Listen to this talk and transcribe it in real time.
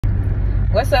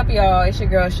What's up, y'all? It's your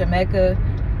girl Shameka.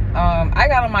 I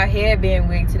got on my headband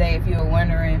wig today, if you were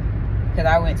wondering, because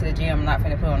I went to the gym. I'm not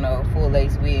finna put on no full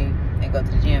lace wig and go to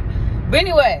the gym. But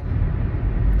anyway,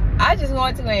 I just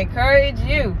want to encourage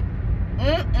you.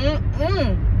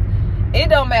 It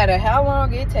don't matter how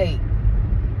long it take.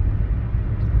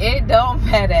 It don't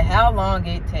matter how long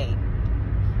it take.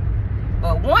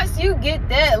 But once you get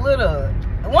that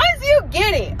once you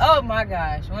get it, oh my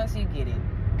gosh, once you get it.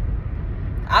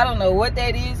 I don't know what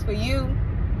that is for you,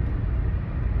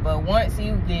 but once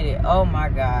you get it, oh my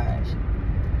gosh,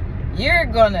 you're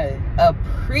gonna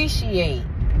appreciate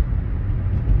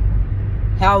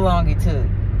how long it took.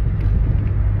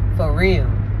 For real.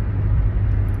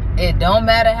 It don't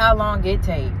matter how long it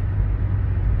take.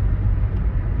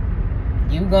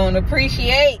 You gonna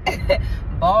appreciate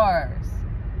bars.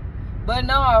 But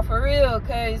no, for real,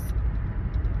 cause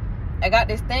I got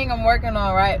this thing I'm working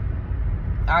on, right?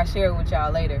 I'll share it with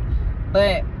y'all later.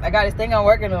 But I got this thing I'm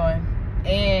working on,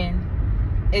 and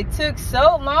it took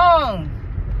so long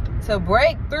to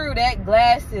break through that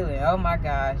glass ceiling. Oh my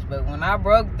gosh. But when I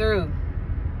broke through,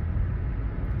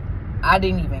 I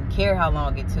didn't even care how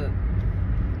long it took,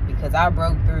 because I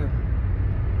broke through.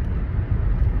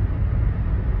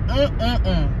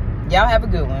 Y'all have a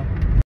good one.